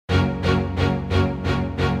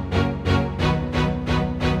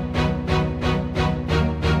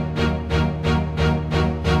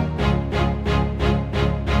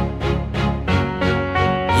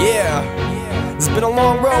been a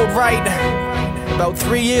long road, right? About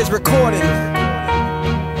 3 years recording.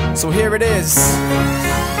 So here it is.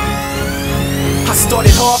 I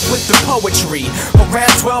started off with the poetry,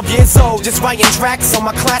 around 12 years old, just writing tracks so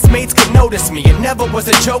my classmates could notice me. It never was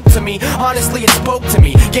a joke to me, honestly it spoke to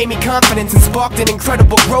me, gave me confidence and sparked an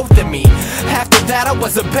incredible growth in me. After that I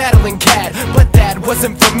was a battling cat, but that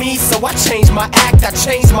wasn't for me, so I changed my act, I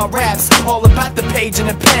changed my raps, all about the page and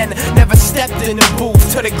the pen. Never stepped in a booth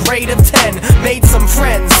to the grade of 10, made some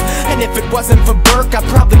friends, and if it wasn't for Burke I'd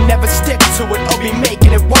probably never stick to it or be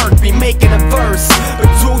making it work, be making a verse.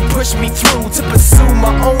 But dude pushed me through to pursue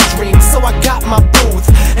my own dreams, so I got my booth.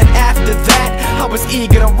 And after that, I was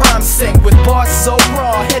eager to rhyme sick, with bars so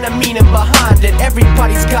raw and a meaning behind it.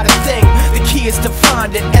 Everybody's got a thing, the key is to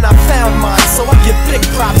find it, and I found mine, so I give big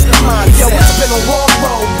props to mine. Yo, it's been a long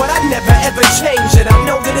road, but I never ever change it. I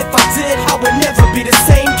know that if I did, I would never be the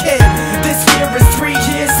same kid. This year is 3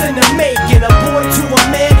 years in the making, a boy to a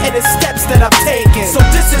man, and the steps that I've taken. So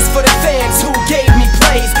this is for the fans who gave me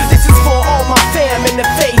praise, this is for all my fam and the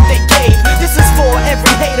faith they gave, this is for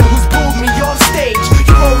every hater who's booed me off stage.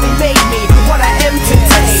 You only made me what I am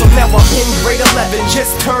today. So now I'm in grade 11,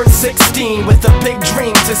 just turned 16, with a big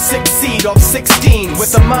dream to succeed off 16,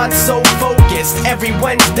 with a mind so focused. Every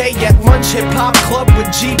Wednesday at lunch, hip hop club with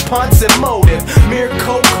G Punts and Motive,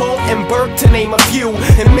 Mirko, Colt, and Burke to name a few.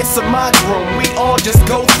 In Miss Ahmad's room, we all just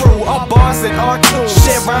go through our bars and our tunes,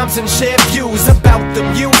 share rhymes and share views about the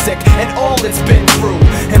music and all it's been through.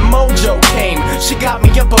 And Mojo came, she got me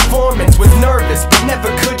a performance, was nervous but never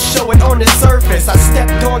could show it on the surface. I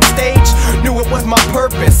stepped on stage, knew it was my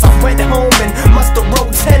purpose. I went home and must have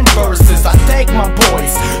wrote 10 verses. I thank my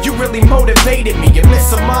boys, you really motivated me. And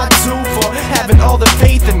Miss Ahmad too for having all the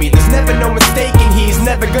faith in me. There's never no mistaking, he's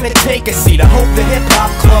never gonna take a seat. I hope the hip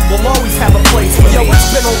hop club will always have a place for me. Yo, it's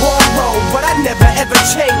been a long road, but I never ever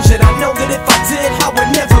change it. I know that if I did, I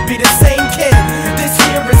would never be the same kid. This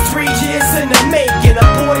year is 3 years in the making, a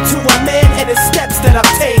boy to a man, and the steps that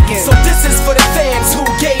I've taken. So this is for the fans who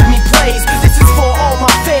gave me praise, this is for all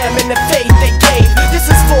my fam and the faith they gave, this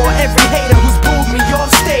is for every hater who's booed me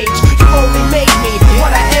off stage. You only made me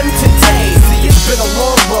what I am today. See, it's been a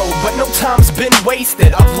long road, but no time's been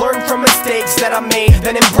wasted. I've learned from mistakes that I made,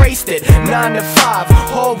 then embraced it. 9 to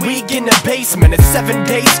 5, all week in the basement. It's 7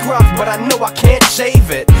 days scruff, but I know I can't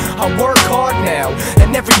shave it. I work hard now,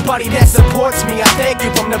 and everybody that supports me, I thank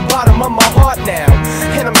you from the bottom of my heart now.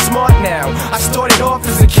 And I'm smart now, I started off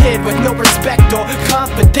as a kid with no respect or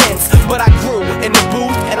confidence, but I grew in the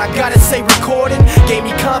booth, and I gotta say recording gave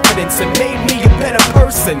me confidence and made me a better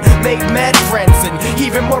person. Made mad friends and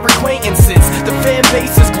even more acquaintances. The fan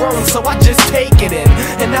base has grown, so I just take it in,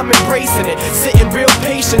 and I'm embracing it, sitting real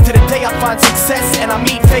patient to the day I find success and I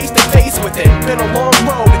meet face to face with it. Been a long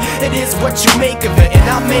road, it is what you make of it, and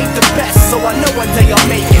I made the best, so I know one day I'll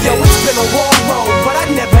make it. Yo, it's been a long road, but I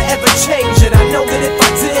never ever change it. I know that if I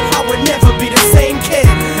did, I would never be the same kid.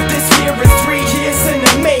 This year is 3 years in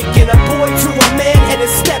the making, a boy to a man, and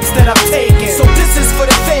the steps that I've taken. So this is for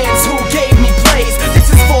the fans who gave me praise, this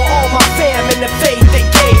is for all my fam and the faith they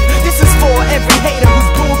gave, this is for every hater who's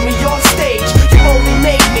booed me off stage. You only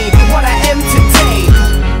made me what I am today.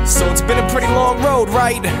 So it's been a pretty long road,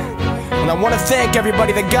 right? And I wanna thank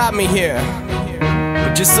everybody that got me here.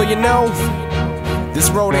 But just so you know, this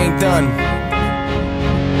road ain't done.